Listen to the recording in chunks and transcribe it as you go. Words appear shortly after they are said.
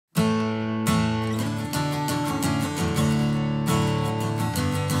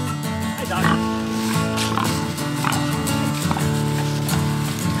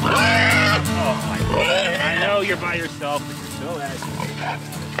by yourself and you're so agitated about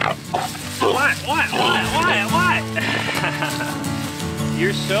it. What?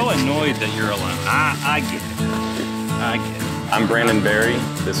 You're so annoyed that you're alone. I get it. I get it. I'm Brandon Berry.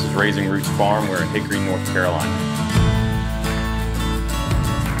 This is Raising Roots Farm. We're in Hickory, North Carolina.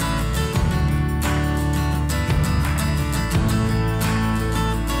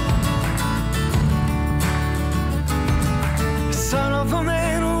 The son of a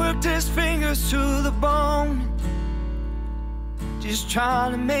man who worked his fingers to the bone, just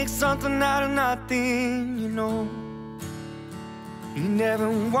trying to make something out of nothing, you know. He never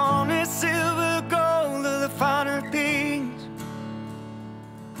wanted silver, gold, or the finer things.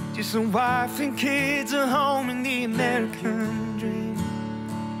 Just a wife and kids, a home, and the American dream.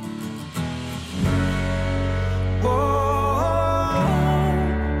 Whoa,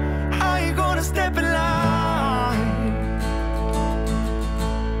 how you gonna step in line?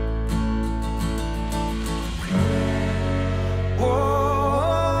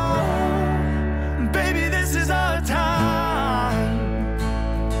 Whoa, baby, this is our time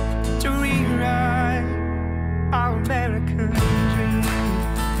to rewrite our American dream.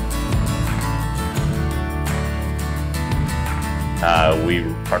 We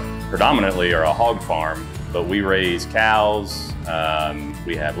predominantly are a hog farm, but we raise cows,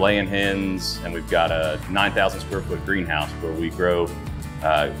 we have laying hens, and we've got a 9,000 square foot greenhouse where we grow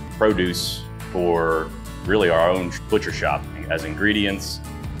produce for really our own butcher shop as ingredients,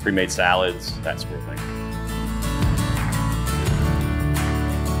 pre-made salads, that sort of thing.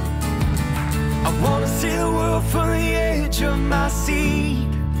 I wanna see the world from the edge of my seat.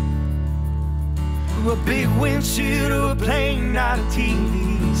 A big windshield or a plane, not a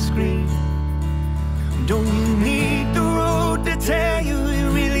TV screen. Don't you need the road to tell you who you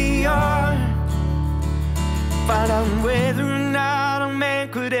really are? Find out whether or not a man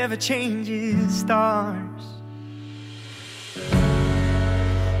could ever change his stars.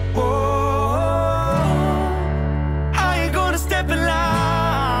 Whoa, how you gonna step in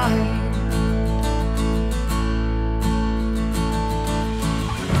line?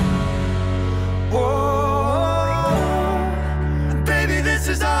 Whoa, baby, this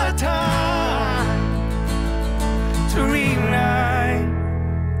is our time to rewrite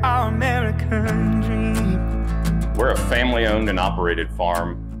our American dream. We're a family-owned and operated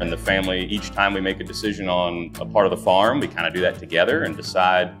farm, and the family, each time we make a decision on a part of the farm, we kind of do that together and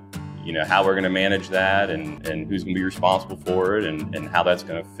decide, you know, how we're going to manage that and who's going to be responsible for it and how that's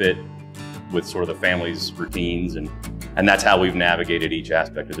going to fit with sort of the family's routines, and that's how we've navigated each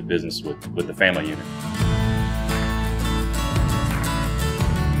aspect of the business with the family unit.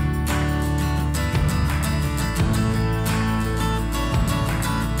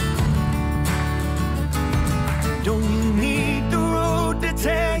 Don't you need the road to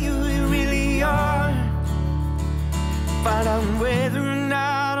tell you who you really are? Find out whether or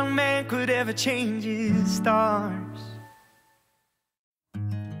not a man could ever change his stars.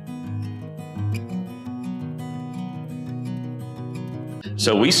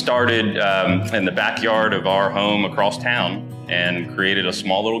 So we started in the backyard of our home across town and created a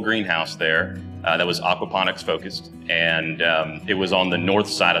small little greenhouse there that was aquaponics focused. And it was on the north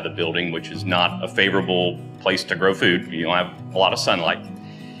side of the building, which is not a favorable place to grow food. You don't have a lot of sunlight.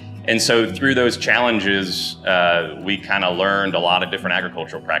 And so through those challenges, we kind of learned a lot of different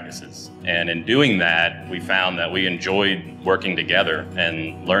agricultural practices. And in doing that, we found that we enjoyed working together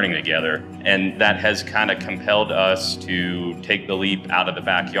and learning together. And that has kind of compelled us to take the leap out of the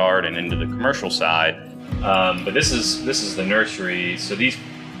backyard and into the commercial side. But this is the nursery, so these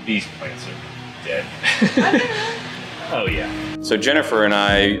plants are dead. Oh yeah. So Jennifer and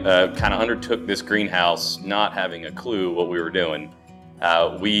I kind of undertook this greenhouse not having a clue what we were doing.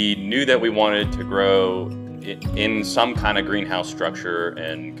 We knew that we wanted to grow in some kind of greenhouse structure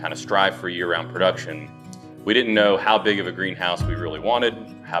and kind of strive for year-round production. We didn't know how big of a greenhouse we really wanted,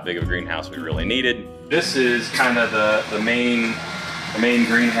 how big of a greenhouse we really needed. This is kind of the main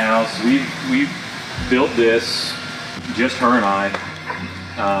greenhouse. We built this, just her and I.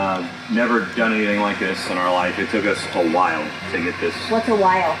 Never done anything like this in our life. It took us a while to get this. What's a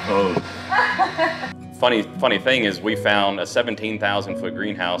while? Oh. Funny thing is we found a 17,000 foot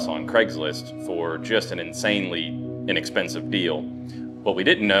greenhouse on Craigslist for just an insanely inexpensive deal. What we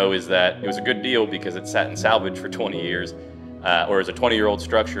didn't know is that it was a good deal because it sat in salvage for 20 years, or it's a 20-year-old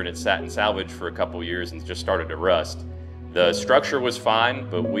structure and it sat in salvage for a couple years and just started to rust. The structure was fine,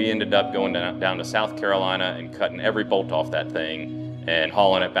 but we ended up going down to South Carolina and cutting every bolt off that thing and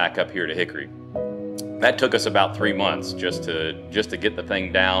hauling it back up here to Hickory. That took us about 3 months just to get the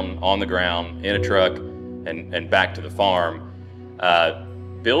thing down on the ground in a truck and back to the farm.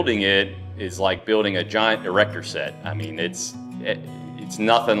 Building it is like building a giant erector set. I mean, it's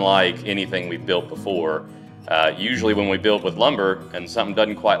nothing like anything we've built before. Usually when we build with lumber and something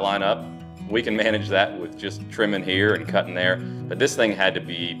doesn't quite line up, we can manage that with just trimming here and cutting there. But this thing had to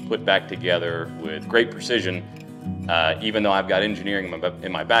be put back together with great precision. Even though I've got engineering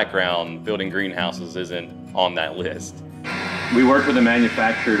in my background, building greenhouses isn't on that list. We worked with a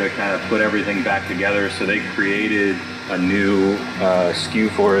manufacturer to kind of put everything back together, so they created a new SKU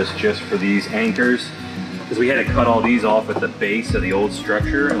for us just for these anchors, because we had to cut all these off at the base of the old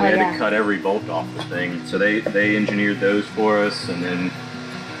structure, and we had to cut every bolt off the thing. So they engineered those for us, and then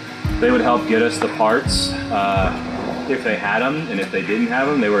they would help get us the parts if they had them, and if they didn't have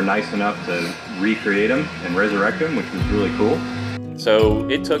them, they were nice enough to recreate them and resurrect them, which was really cool. So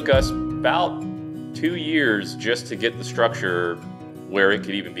it took us about 2 years just to get the structure where it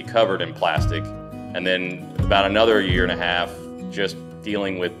could even be covered in plastic, and then about another 1.5 years just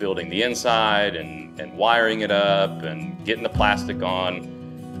dealing with building the inside and wiring it up and getting the plastic on.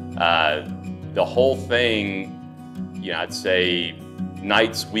 The whole thing, you know, I'd say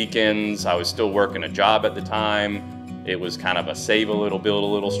nights, weekends. I was still working a job at the time. It was kind of a save a little, build a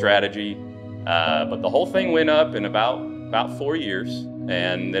little strategy. But the whole thing went up in about 4 years.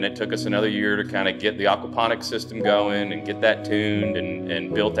 And then it took us another year to kind of get the aquaponics system going and get that tuned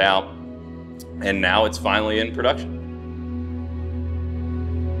and built out. And now it's finally in production.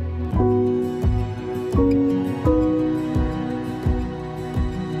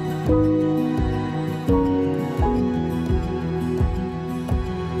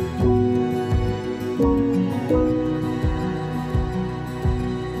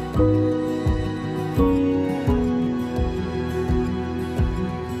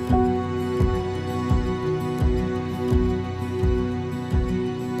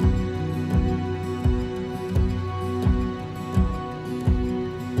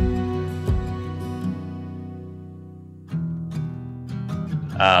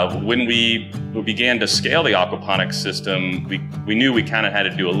 When we began to scale the aquaponics system, we knew we kind of had to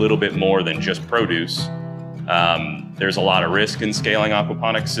do a little bit more than just produce. There's a lot of risk in scaling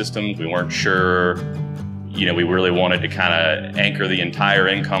aquaponics systems. We weren't sure, you know, we really wanted to kind of anchor the entire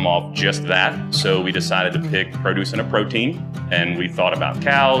income off just that. So we decided to pick produce and a protein, and we thought about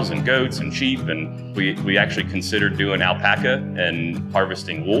cows and goats and sheep, and we actually considered doing alpaca and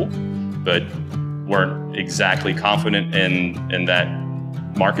harvesting wool, but weren't exactly confident in that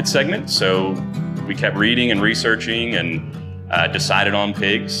market segment. So we kept reading and researching and decided on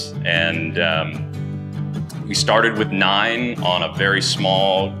pigs. And we started with 9 on a very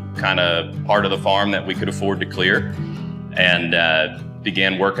small kind of part of the farm that we could afford to clear, and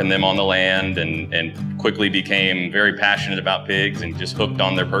began working them on the land, and quickly became very passionate about pigs and just hooked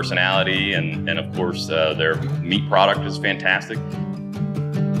on their personality. And of course, their meat product is fantastic.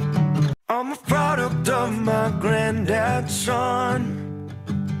 I'm a product of my granddad's son.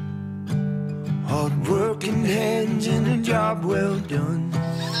 Hard-working hands and a job well done.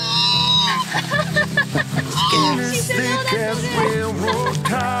 Skin as thick as railroad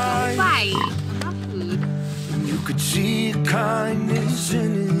ties. Right. Food. And you could see kindness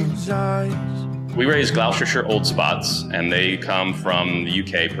in his eyes. We raise Gloucestershire Old Spots, and they come from the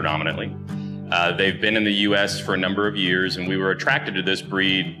UK predominantly. They've been in the US for a number of years, and we were attracted to this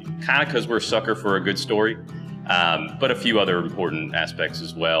breed kind of because we're a sucker for a good story. But a few other important aspects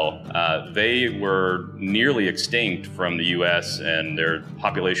as well. They were nearly extinct from the US, and their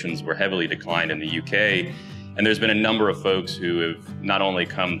populations were heavily declined in the UK. And there's been a number of folks who have not only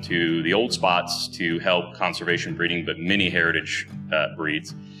come to the Old Spots to help conservation breeding, but many heritage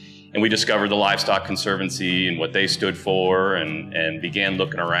breeds. And we discovered the Livestock Conservancy and what they stood for, and began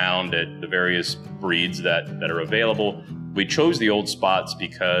looking around at the various breeds that are available. We chose the Old Spots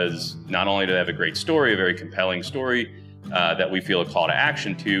because not only do they have a great story, a very compelling story that we feel a call to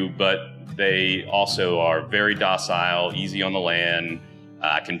action to, but they also are very docile, easy on the land.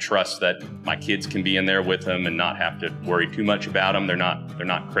 I can trust that my kids can be in there with them and not have to worry too much about them. They're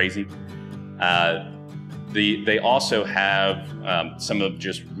not crazy. They also have some of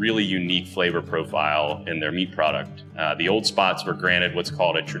just really unique flavor profile in their meat product. The Old Spots were granted what's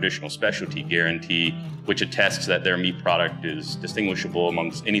called a traditional specialty guarantee, which attests that their meat product is distinguishable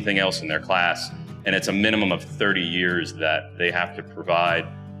amongst anything else in their class. And it's a minimum of 30 years that they have to provide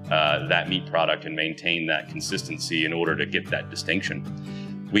that meat product and maintain that consistency in order to get that distinction.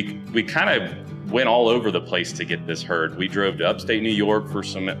 We kind of went all over the place to get this herd. We drove to upstate New York for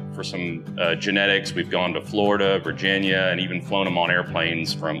some genetics. We've gone to Florida, Virginia, and even flown them on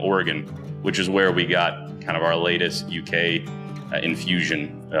airplanes from Oregon, which is where we got kind of our latest UK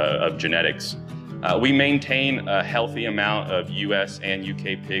infusion of genetics. We maintain a healthy amount of US and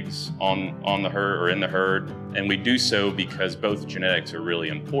UK pigs on the herd or in the herd, and we do so because both genetics are really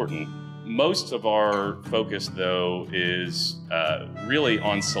important. Most of our focus, though, is really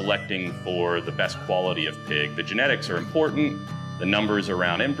on selecting for the best quality of pig. The genetics are important, the numbers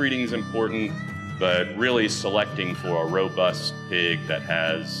around inbreeding is important, but really selecting for a robust pig that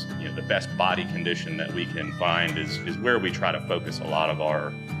has, you know, the best body condition that we can find is where we try to focus a lot of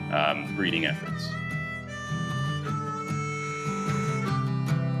our breeding efforts.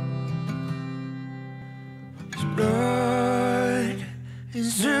 Blood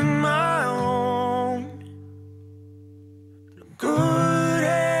is in my own, the good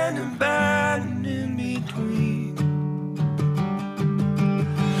and the bad and in between.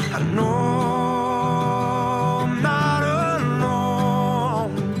 I know I'm not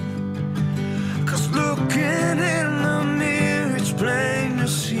alone, 'cause looking in the mirror it's plain to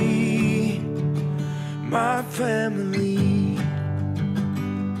see my family.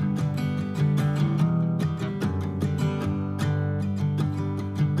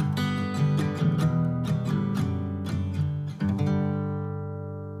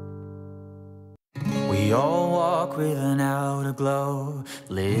 We all walk with an outer glow,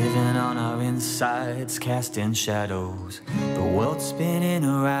 living on our insides, casting shadows. The world's spinning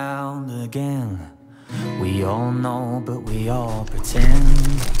around again. We all know, but we all pretend.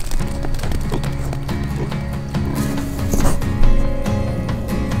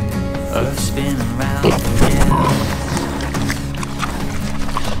 Earth spinning round again.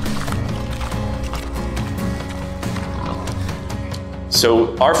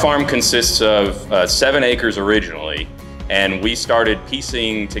 So our farm consists of 7 acres originally, and we started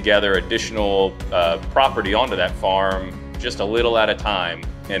piecing together additional property onto that farm just a little at a time.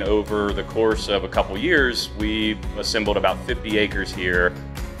 And over the course of a couple years, we assembled about 50 acres here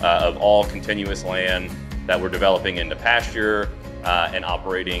of all continuous land that we're developing into pasture and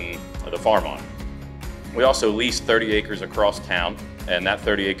operating the farm on. We also leased 30 acres across town, and that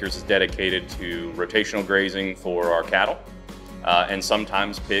 30 acres is dedicated to rotational grazing for our cattle. And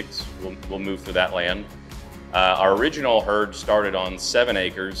sometimes pigs will move through that land. Our original herd started on 7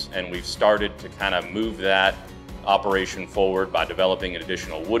 acres, and we've started to kind of move that operation forward by developing an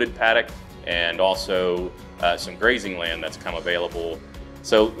additional wooded paddock and also some grazing land that's come available.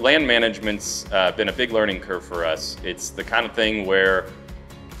 So land management's been a big learning curve for us. It's the kind of thing where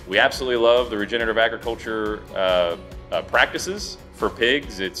we absolutely love the regenerative agriculture practices. For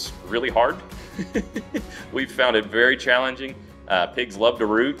pigs, it's really hard. We've found it very challenging. Pigs love to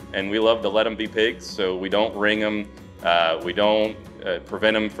root, and we love to let them be pigs, so we don't ring them. We don't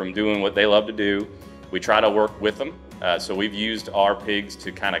prevent them from doing what they love to do. We try to work with them. So we've used our pigs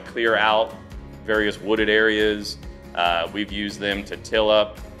to kind of clear out various wooded areas. We've used them to till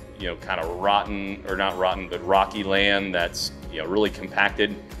up, you know, kind of rotten, or not rotten, but rocky land that's, you know, really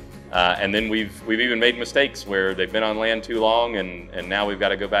compacted. And then we've even made mistakes where they've been on land too long, and now we've got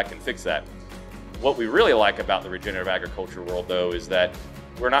to go back and fix that. What we really like about the regenerative agriculture world, though, is that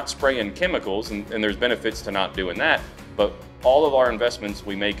we're not spraying chemicals, and there's benefits to not doing that, but all of our investments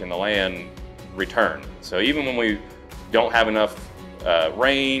we make in the land return. So even when we don't have enough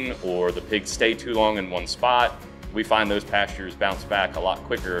rain, or the pigs stay too long in one spot, we find those pastures bounce back a lot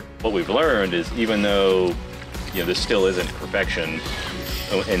quicker. What we've learned is, even though, you know, this still isn't perfection,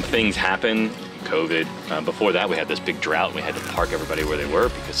 and things happen, COVID, before that we had this big drought, we had to park everybody where they were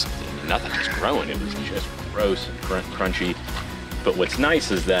because nothing was growing. It was just gross and crunchy. But what's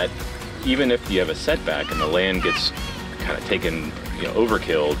nice is that even if you have a setback and the land gets kind of taken, you know,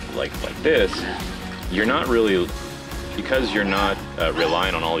 overkilled like this, you're not really, because you're not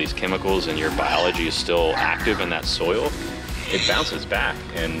relying on all these chemicals and your biology is still active in that soil, it bounces back,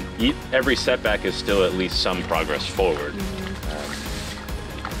 and every setback is still at least some progress forward.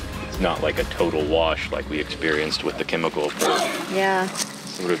 It's not like a total wash like we experienced with the chemical approach. Yeah.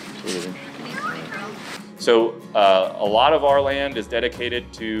 Sort of interesting. So a lot of our land is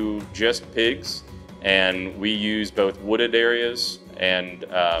dedicated to just pigs, and we use both wooded areas and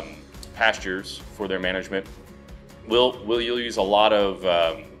pastures for their management. We'll use a lot of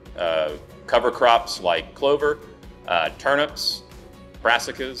cover crops like clover, turnips,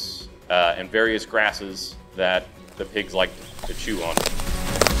 brassicas, and various grasses that the pigs like to chew on.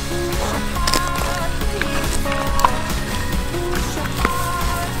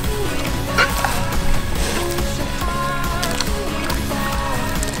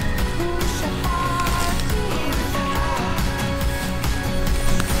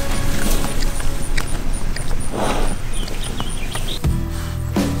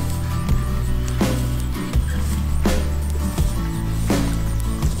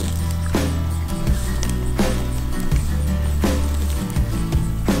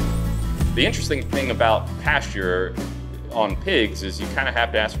 The interesting thing about pasture on pigs is you kind of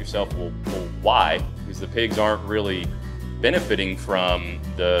have to ask yourself, well, why? Because the pigs aren't really benefiting from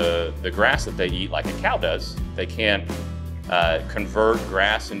the grass that they eat like a cow does. They can't convert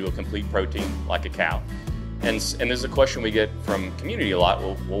grass into a complete protein like a cow. And there's a question we get from community a lot,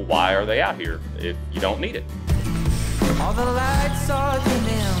 well, why are they out here if you don't need it? All the lights are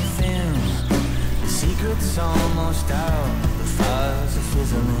dimming thin, the secret's almost out, the fires are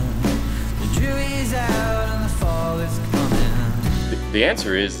fizzling, the jury's out and the fall is coming. The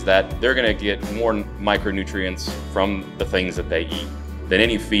answer is that they're going to get more micronutrients from the things that they eat than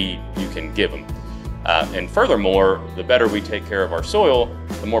any feed you can give them. And furthermore, the better we take care of our soil,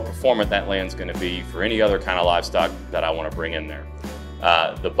 the more performant that land's going to be for any other kind of livestock that I want to bring in there.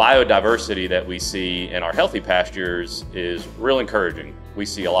 The biodiversity that we see in our healthy pastures is real encouraging. We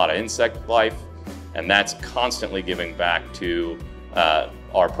see a lot of insect life, and that's constantly giving back to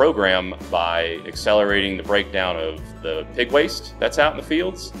our program by accelerating the breakdown of the pig waste that's out in the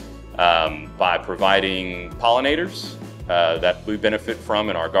fields, by providing pollinators that we benefit from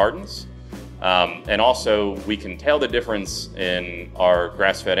in our gardens. And also, we can tell the difference in our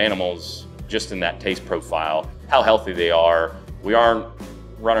grass-fed animals just in that taste profile, how healthy they are. We aren't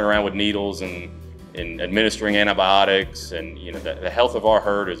running around with needles and administering antibiotics, and the health of our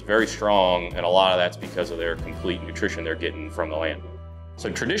herd is very strong, and a lot of that's because of their complete nutrition they're getting from the land. So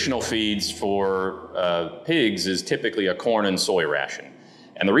traditional feeds for pigs is typically a corn and soy ration.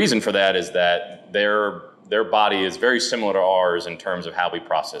 And the reason for that is that their body is very similar to ours in terms of how we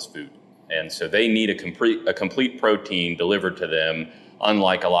process food. And so they need a complete protein delivered to them,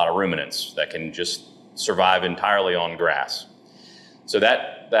 unlike a lot of ruminants that can just survive entirely on grass. So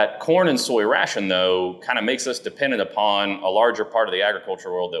that corn and soy ration, though, kind of makes us dependent upon a larger part of the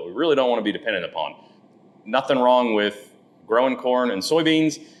agriculture world that we really don't want to be dependent upon. Nothing wrong with growing corn and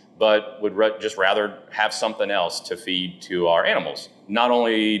soybeans, but would just rather have something else to feed to our animals. Not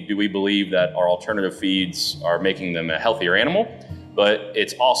only do we believe that our alternative feeds are making them a healthier animal, but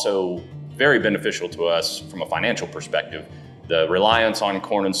it's also very beneficial to us from a financial perspective. The reliance on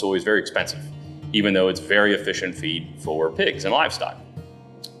corn and soy is very expensive, even though it's very efficient feed for pigs and livestock.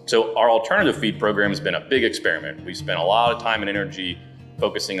 So our alternative feed program has been a big experiment. We spent a lot of time and energy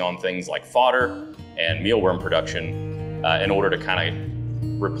focusing on things like fodder and mealworm production in order to kind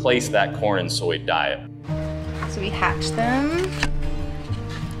of replace that corn and soy diet. So we hatch them.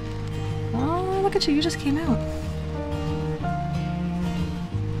 Oh, look at you just came out.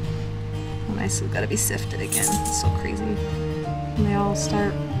 Nice, we've got to be sifted again. It's so crazy. And they all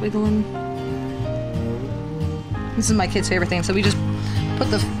start wiggling. This is my kid's favorite thing. So we just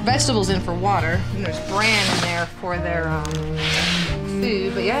put the vegetables in for water, and there's bran in there for their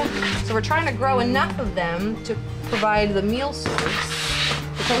food. But yeah, so we're trying to grow enough of them to provide the meal source,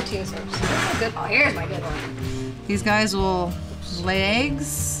 the protein source. Oh, here's my good one. These guys will lay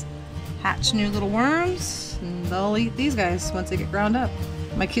eggs, hatch new little worms, and they'll eat these guys once they get ground up.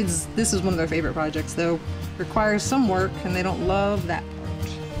 My kids, this is one of their favorite projects, though. Requires some work, and they don't love that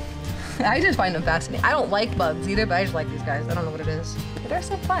part. I just find them fascinating. I don't like bugs either, but I just like these guys. I don't know what it is. But they're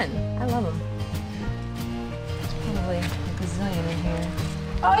so fun. I love them. There's probably a gazillion in here.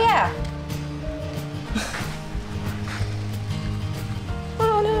 Oh, yeah!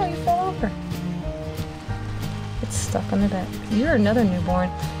 Oh, no, you fell over. It's stuck on the back. You're another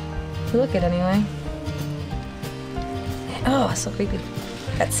newborn. Look at it anyway. Oh, it's so creepy.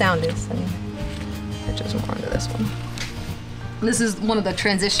 That sound is. I mean, it goes more into this one. This is one of the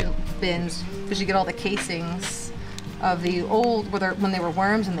transition bins because you get all the casings of the old, when they were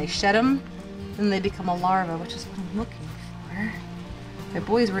worms and they shed them, then they become a larva, which is what I'm looking for. My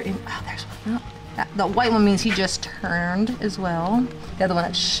boys were in. Oh, there's one. Oh, the white one means he just turned as well. The other one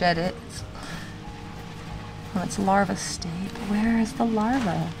that shed it. Oh, it's larva state. But where is the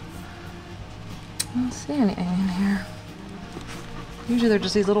larva? I don't see anything in here. Usually they're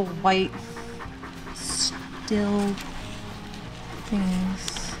just these little white, still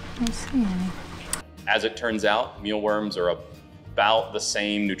things. I don't see any. As it turns out, mealworms are about the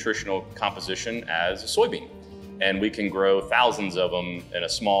same nutritional composition as a soybean, and we can grow thousands of them in a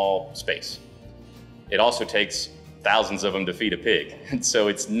small space. It also takes thousands of them to feed a pig, and so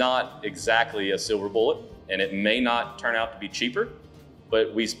it's not exactly a silver bullet, and it may not turn out to be cheaper,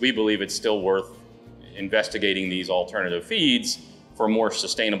 but we believe it's still worth investigating these alternative feeds for a more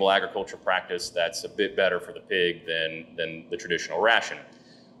sustainable agriculture practice that's a bit better for the pig than the traditional ration.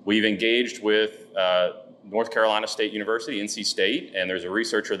 We've engaged with North Carolina State University, NC State, and there's a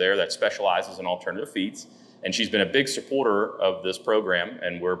researcher there that specializes in alternative feeds, and she's been a big supporter of this program,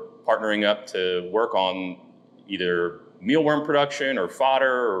 and we're partnering up to work on either mealworm production or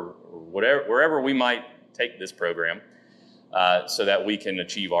fodder or whatever, wherever we might take this program, so that we can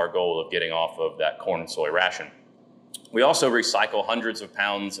achieve our goal of getting off of that corn and soy ration. We also recycle hundreds of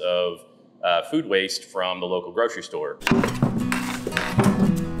pounds of food waste from the local grocery store.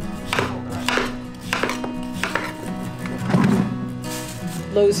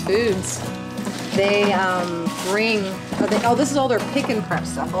 Lowe's Foods, they bring, this is all their pick and prep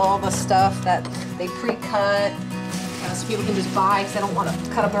stuff, all the stuff that they pre-cut, so people can just buy because they don't want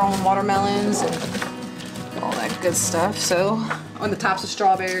to cut up their own watermelons and all that good stuff. So on the tops of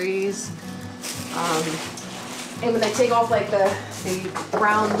strawberries, and when they take off like the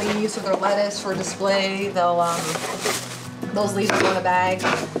brown leaves of their lettuce for display, they'll those leaves will go in a bag.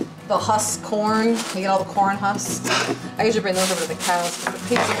 They'll husk corn. You get all the corn husks. I usually bring those over to the cows because the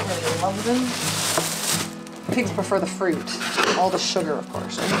pigs don't really love them. Pigs prefer the fruit, all the sugar, of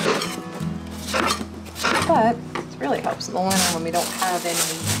course. But it really helps in the winter when we don't have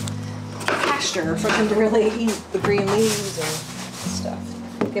any pasture for them to really eat the green leaves and stuff.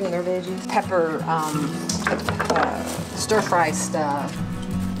 Give them their veggies. Pepper, stir-fry stuff.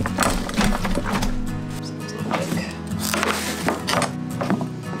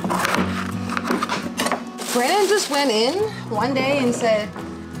 Brandon just went in one day and said,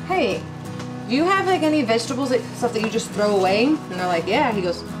 hey, do you have like any vegetables, stuff that you just throw away? And they're like, yeah. He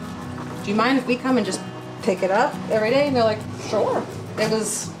goes, do you mind if we come and just pick it up every day? And they're like, sure. They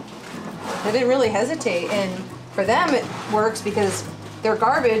didn't really hesitate. And for them it works because their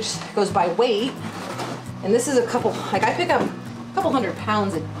garbage goes by weight. And this is I pick up a couple 100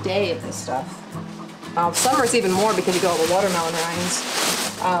 pounds a day of this stuff. Summer it's even more because you get all the watermelon rinds.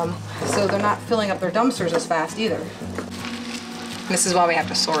 So they're not filling up their dumpsters as fast either. And this is why we have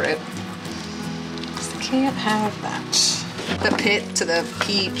to sort it. Because they can't have that. The pit to the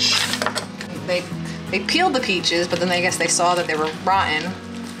peach. They peeled the peaches, but then I guess they saw that they were rotten.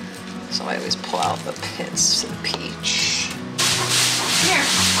 So I always pull out the pits to the peach.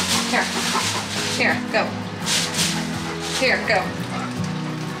 Here, go. Here, go.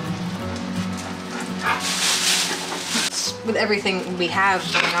 With everything we have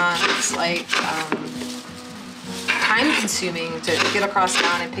going on, it's like time consuming to get across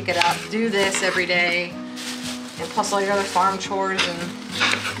town and pick it up, do this every day, and plus all your other farm chores.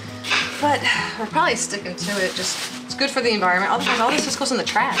 But we're probably sticking to it. It's good for the environment. Otherwise, all this just goes in the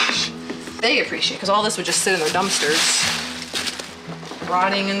trash. They appreciate it because all this would just sit in their dumpsters,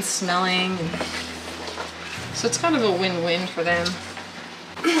 rotting and smelling. So it's kind of a win-win for them.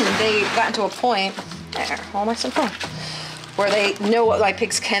 They got to a point there. All my stuff home. Where they know what like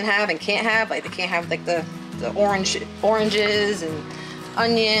pigs can have and can't have. Like they can't have like the oranges and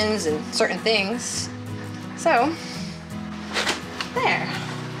onions and certain things. So there.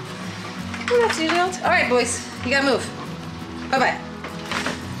 Well, that's usual. All right, boys, you gotta move. Bye-bye.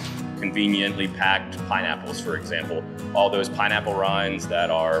 Conveniently packed pineapples, for example. All those pineapple rinds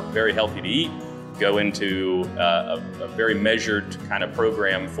that are very healthy to eat go into a very measured kind of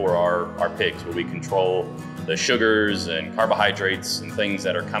program for our pigs, where we control the sugars and carbohydrates and things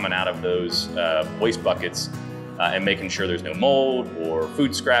that are coming out of those waste buckets, and making sure there's no mold or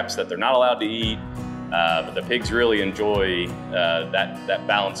food scraps that they're not allowed to eat. But the pigs really enjoy that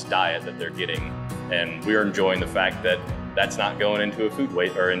balanced diet that they're getting, and we're enjoying the fact that that's not going into a food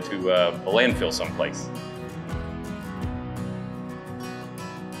waste or into a landfill someplace.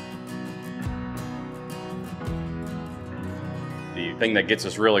 The thing that gets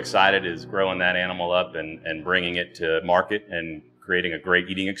us real excited is growing that animal up and bringing it to market and creating a great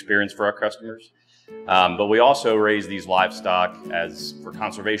eating experience for our customers. But we also raise these livestock for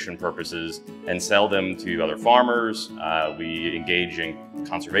conservation purposes and sell them to other farmers. We engage in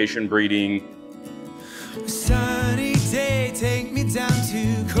conservation breeding. Sunny day, take me down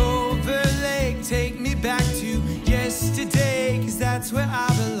to Covert Lake, take me back to yesterday, 'cause that's where I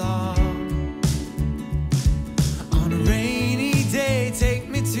belong. On a rainy day, take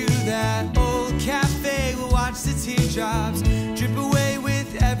me to that old cafe, we'll watch the teardrops drip away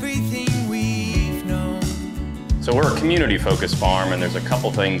with everything we've known. So we're a community-focused farm, and there's a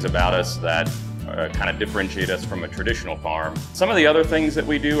couple things about us that kind of differentiate us from a traditional farm. Some of the other things that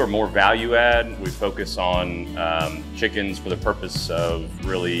we do are more value add. We focus on chickens for the purpose of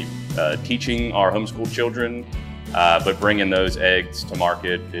really teaching our homeschool children, but bringing those eggs to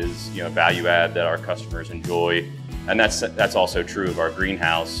market is value add that our customers enjoy, and that's also true of our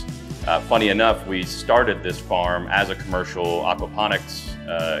greenhouse. Funny enough, we started this farm as a commercial aquaponics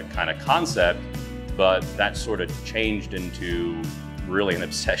kind of concept, but that sort of changed into really an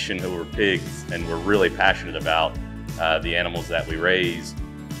obsession over pigs, and we're really passionate about the animals that we raise.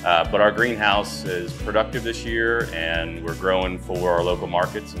 But our greenhouse is productive this year, and we're growing for our local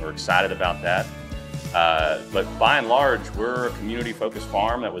markets, and we're excited about that. But by and large, we're a community-focused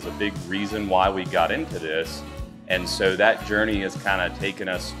farm. That was a big reason why we got into this. And so that journey has kind of taken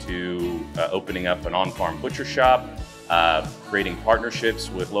us to opening up an on-farm butcher shop, creating partnerships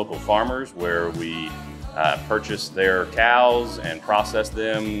with local farmers where we purchase their cows and process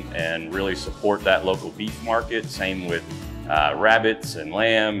them and really support that local beef market. Same with rabbits and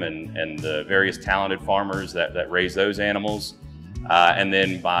lamb and the various talented farmers that raise those animals. And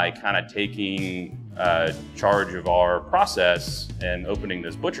then by kind of taking charge of our process and opening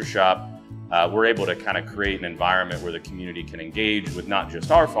this butcher shop, we're able to kind of create an environment where the community can engage with not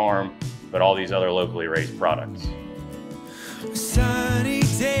just our farm, but all these other locally raised products. Sunny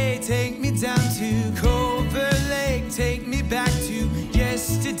day, take me down to Cooper Lake, take me back to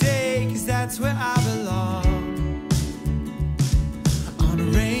yesterday, 'cause that's where I belong. On a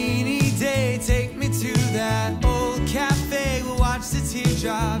rainy day, take me to that old cafe, we'll watch the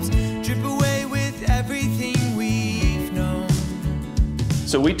teardrops drip away with everything we've known.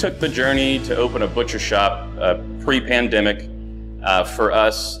 So we took the journey to open a butcher shop pre-pandemic. For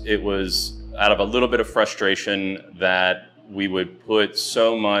us, it was out of a little bit of frustration that we would put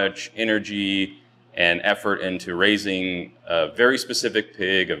so much energy and effort into raising a very specific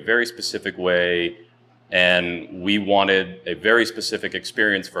pig, a very specific way, and we wanted a very specific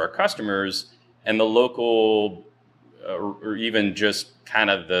experience for our customers, and the local or even just kind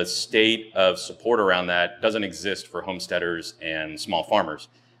of the state of support around that doesn't exist for homesteaders and small farmers.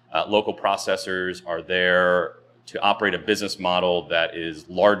 Local processors are there to operate a business model that is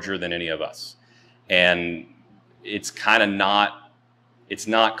larger than any of us. And it's kind of it's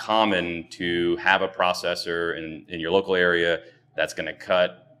not common to have a processor in your local area that's going to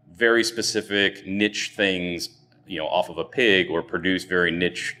cut very specific niche things, off of a pig or produce very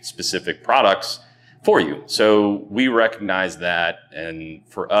niche specific products for you. So we recognize that, and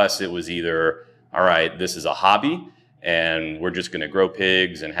for us, it was either, all right, this is a hobby and we're just going to grow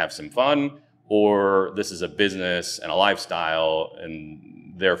pigs and have some fun, or this is a business and a lifestyle,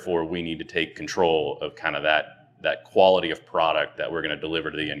 and therefore we need to take control of kind of that quality of product that we're going to deliver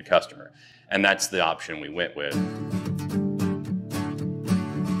to the end customer. And that's the option we went with.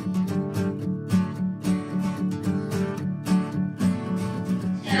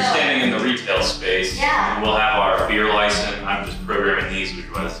 You're standing in the retail space. Yeah. We'll have our beer license. I'm just programming these,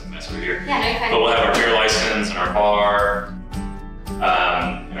 which was a mess over here. Yeah, no, you're fine. But we'll have our beer license and our bar,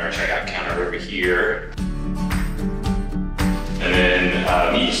 and our checkout counter over here. And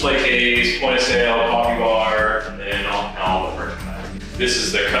then meat display case, point of sale, coffee bar, and then all the merchandise. This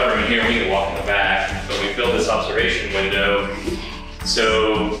is the cut room in here. We can walk in the back, but we built this observation window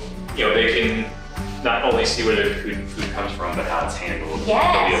so they can not only see where their food comes from, but how it's handled.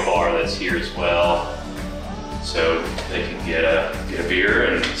 Yes. There'll be a bar that's here as well, so they can get a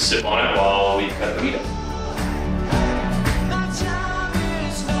beer and sip on it while we cut the meat up.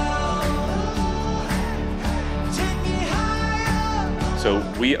 So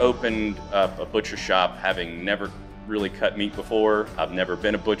we opened up a butcher shop having never really cut meat before. I've never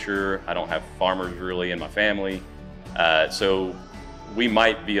been a butcher. I don't have farmers really in my family. So we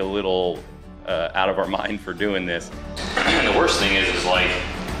might be a little out of our mind for doing this. And the worst thing is like,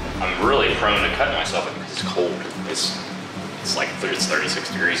 I'm really prone to cutting myself because it's cold. It's like it's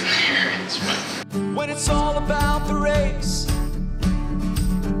 36 degrees in here. It's fun. When it's all about the race,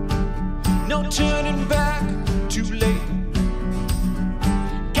 no turning back, too late.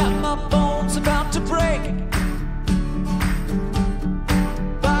 Got my bones about to break.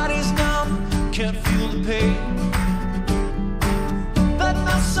 Body's numb, can't feel the pain. But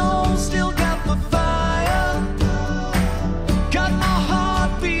my soul still got the fire. Got my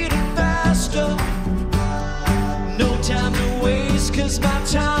heart beating faster. No time to waste, 'cause my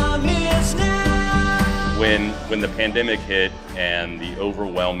time is now. When the pandemic hit and the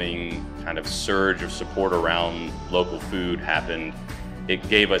overwhelming kind of surge of support around local food happened, it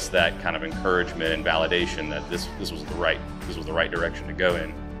gave us that kind of encouragement and validation that this was the right direction to go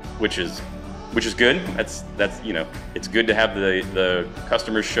in, which is good. That's it's good to have the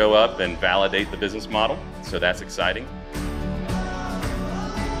customers show up and validate the business model. So that's exciting.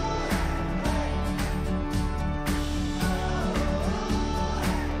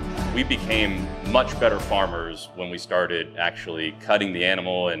 We became much better farmers when we started actually cutting the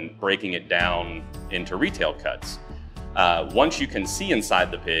animal and breaking it down into retail cuts. Once you can see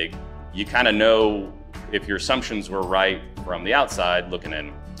inside the pig, you kind of know if your assumptions were right from the outside looking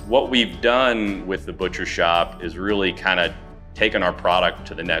in. What we've done with the butcher shop is really kind of taken our product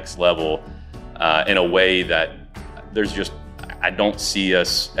to the next level in a way that I don't see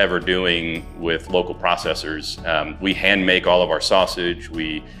us ever doing with local processors. We hand make all of our sausage.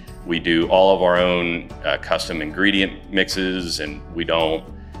 We do all of our own custom ingredient mixes, and we don't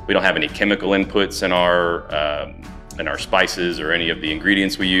have any chemical inputs in our spices or any of the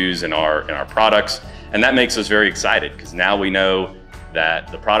ingredients we use in our products. And that makes us very excited, because now we know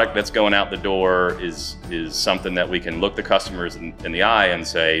that the product that's going out the door is something that we can look the customers in the eye and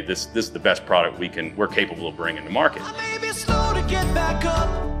say, this is the best product we're capable of bringing to market. I may be slow to get back up,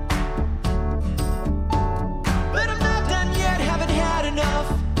 but I'm not done yet, haven't had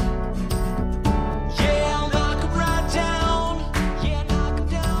enough. Yeah, I'll knock 'em right down. Yeah, knock 'em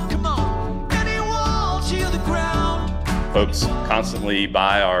down. Come on, any wall to the ground. Folks constantly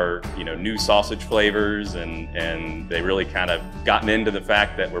buy our new sausage flavors, and they really kind of gotten into the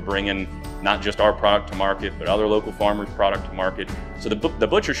fact that we're bringing not just our product to market, but other local farmers' product to market. So the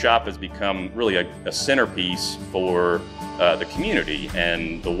butcher shop has become really a centerpiece for the community,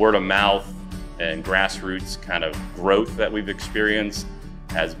 and the word of mouth and grassroots kind of growth that we've experienced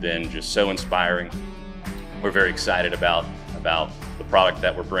has been just so inspiring. We're very excited about the product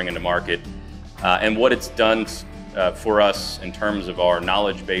that we're bringing to market, and what it's done for us in terms of our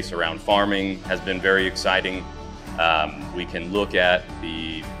knowledge base around farming has been very exciting. We can look at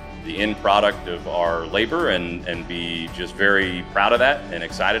the end product of our labor and be just very proud of that and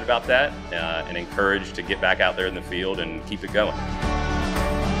excited about that, and encouraged to get back out there in the field and keep it going.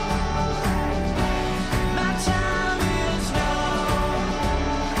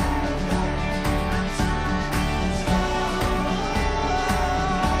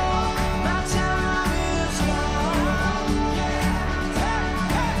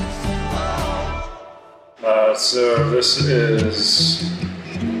 So this is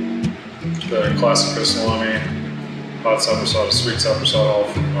the classic salami, hot sopressata, sweet sopressata, all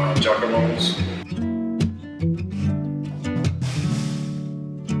from Giacomo's.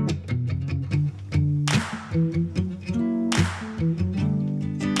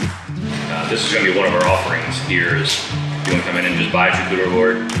 This is going to be one of our offerings here. Is you want to come in and just buy a charcuterie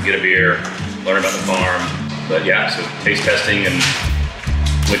board, get a beer, learn about the farm. But yeah, so taste testing, and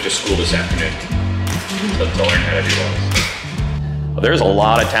went to school this afternoon. So to learn how to do all this. There's a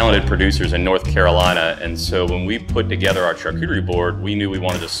lot of talented producers in North Carolina, and so when we put together our charcuterie board, we knew we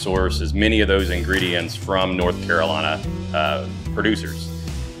wanted to source as many of those ingredients from North Carolina producers.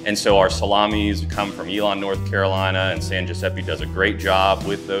 And so our salamis come from Elon, North Carolina, and San Giuseppe does a great job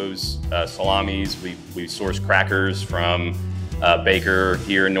with those salamis. We source crackers from Baker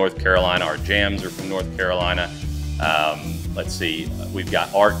here in North Carolina. Our jams are from North Carolina. Let's see, we've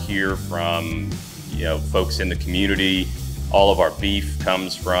got art here from folks in the community. All of our beef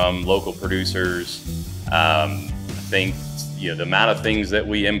comes from local producers. I think the amount of things that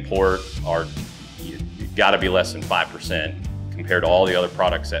we import are got to be less than 5% compared to all the other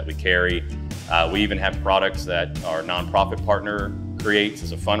products that we carry. We even have products that our nonprofit partner creates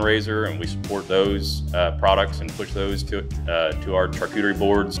as a fundraiser, and we support those products and push those to our charcuterie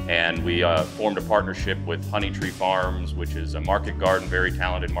boards. And we formed a partnership with Honey Tree Farms, which is a market garden, very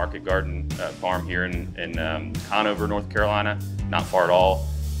talented market garden farm here in Conover, North Carolina, not far at all.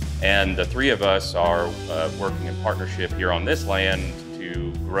 And the three of us are working in partnership here on this land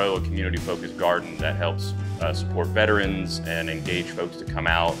to grow a community-focused garden that helps support veterans and engage folks to come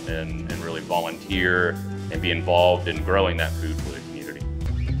out and really volunteer and be involved in growing that food for the community.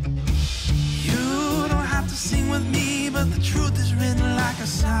 You don't have to sing with me, but the truth is written like a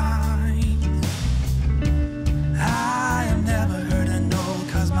sign. I have never heard a no,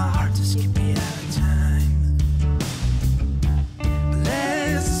 cause my heart just skipped me out of time.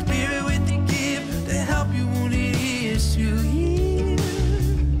 Bless the spirit with the gift to help you when it is to heal.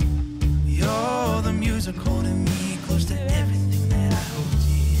 You're the music holding me close to everything that I hold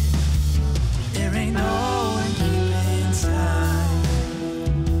dear. There ain't no one keeping inside.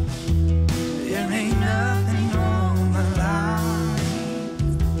 There ain't nothing on the line.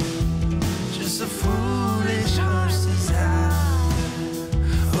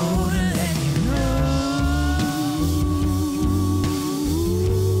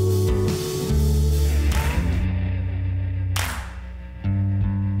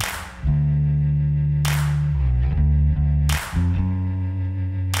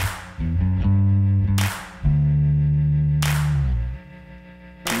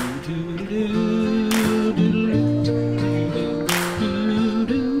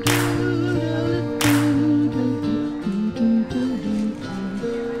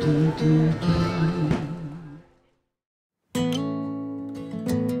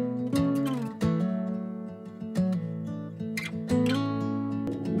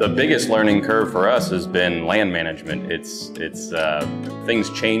 The biggest learning curve for us has been land management. Things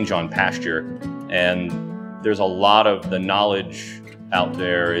change on pasture, and there's a lot of the knowledge out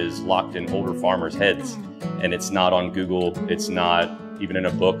there is locked in older farmers' heads, and it's not on Google, it's not even in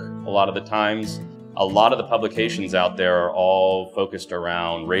a book a lot of the times. A lot of the publications out there are all focused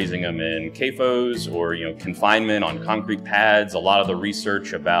around raising them in CAFOs or confinement on concrete pads. A lot of the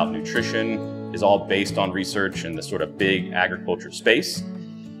research about nutrition is all based on research in the sort of big agriculture space.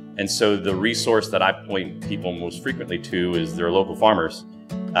 And so the resource that I point people most frequently to is their local farmers.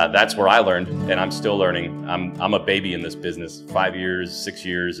 That's where I learned, and I'm still learning. I'm a baby in this business. 5 years, 6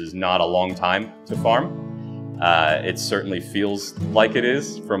 years is not a long time to farm. It certainly feels like it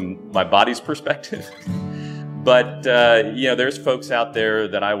is from my body's perspective. But there's folks out there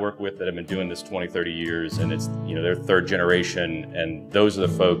that I work with that have been doing this 20, 30 years, and it's they're third generation, and those are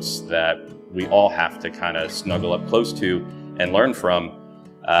the folks that we all have to kind of snuggle up close to and learn from.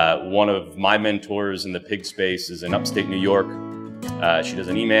 One of my mentors in the pig space is in upstate New York. She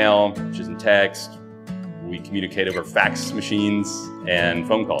doesn't email, she doesn't text. We communicate over fax machines and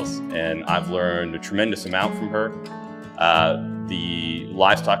phone calls, and I've learned a tremendous amount from her. The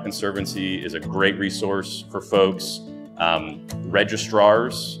Livestock Conservancy is a great resource for folks.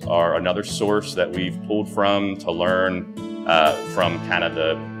 Registrars are another source that we've pulled from to learn from kind of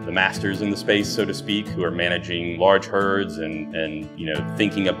the masters in the space, so to speak, who are managing large herds and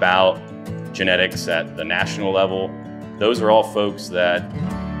thinking about genetics at the national level. Those are all folks that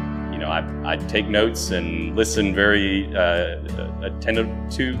I take notes and listen very attentive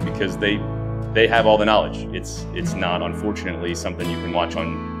to, because they have all the knowledge. It's not, unfortunately, something you can watch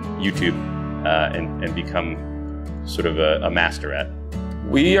on YouTube and become sort of a master at.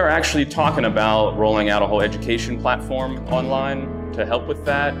 We are actually talking about rolling out a whole education platform online to help with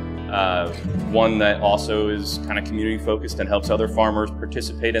that. One that also is kind of community focused and helps other farmers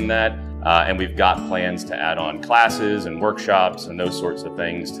participate in that. And we've got plans to add on classes and workshops and those sorts of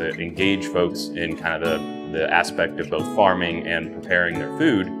things to engage folks in kind of the aspect of both farming and preparing their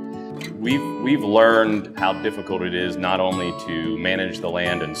food. We've learned how difficult it is not only to manage the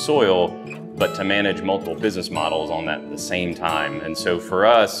land and soil, but to manage multiple business models on that at the same time. And so for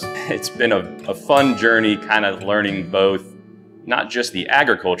us, it's been a fun journey kind of learning both, not just the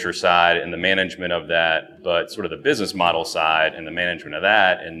agriculture side and the management of that, but sort of the business model side and the management of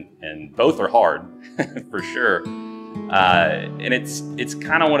that. And both are hard, for sure. And it's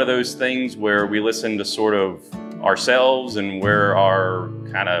kind of one of those things where we listen to sort of ourselves and where our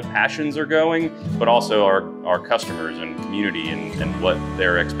kind of passions are going, but also our customers and community and what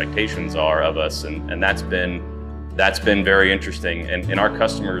their expectations are of us. And that's been very interesting. And our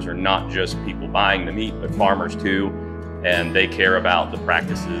customers are not just people buying the meat, but farmers too. And they care about the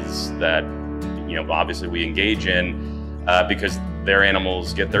practices that, obviously we engage in because their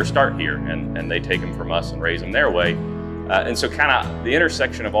animals get their start here and they take them from us and raise them their way. And so kind of the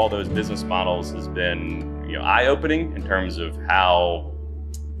intersection of all those business models has been, eye-opening in terms of how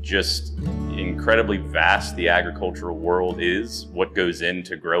just incredibly vast the agricultural world is, what goes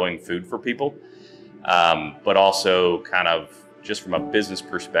into growing food for people, but also kind of just from a business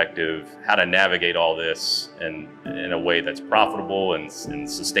perspective, how to navigate all this in a way that's profitable and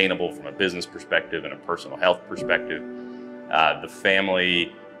sustainable from a business perspective and a personal health perspective. The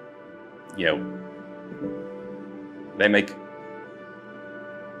family, they make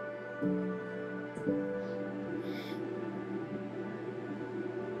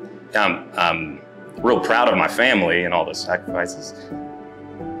I'm real proud of my family and all the sacrifices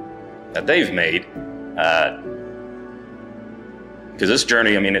that they've made. Because this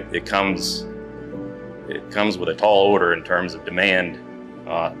journey, it comes with a tall order in terms of demand.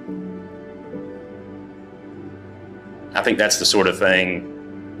 I think that's the sort of thing,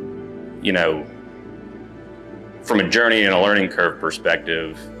 from a journey and a learning curve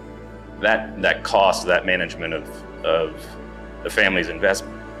perspective, that cost, that management of the family's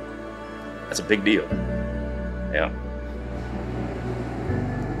investment, that's a big deal. Yeah,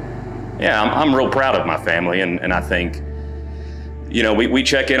 I'm real proud of my family, and I think, we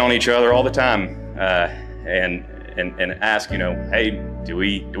check in on each other all the time and ask, hey, do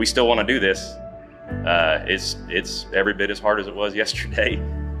we still want to do this? It's every bit as hard as it was yesterday,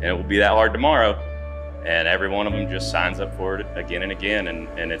 and it will be that hard tomorrow. And every one of them just signs up for it again and again,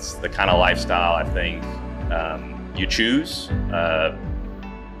 and it's the kind of lifestyle I think you choose,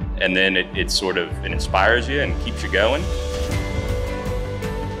 and then it inspires you and keeps you going.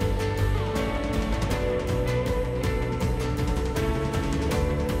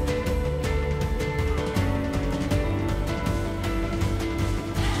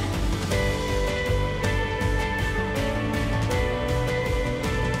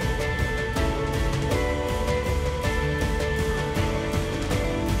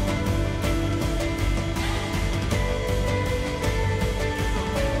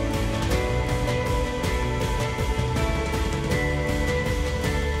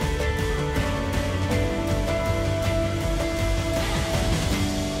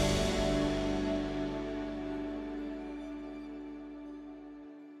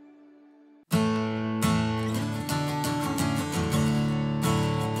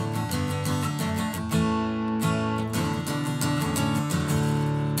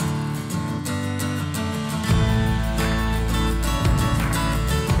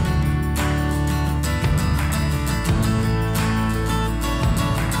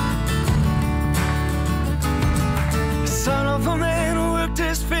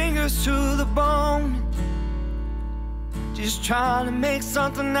 just trying to make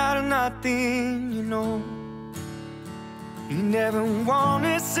something out of nothing, you know. You never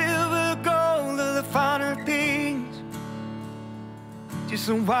wanted silver, gold, or the finer things. Just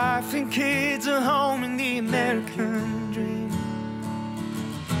a wife and kids, a home, and the American dream.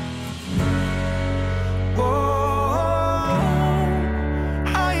 Whoa,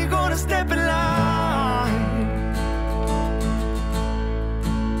 how you gonna step in line?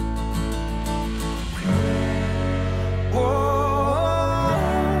 Whoa,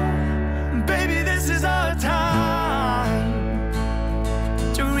 baby, this is our time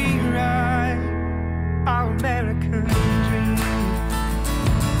to rewrite our American dream.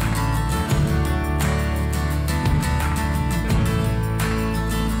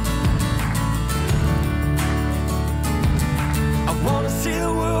 I wanna see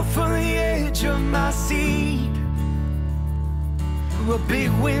the world from the edge of my seat, through a big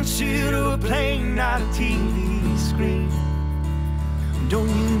windshield or a plane, not a TV screen. Don't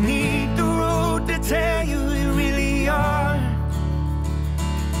you need the road to tell you who you really are?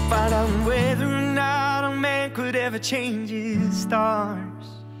 Find out whether or not a man could ever change his stars.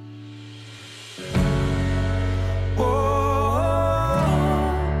 Whoa.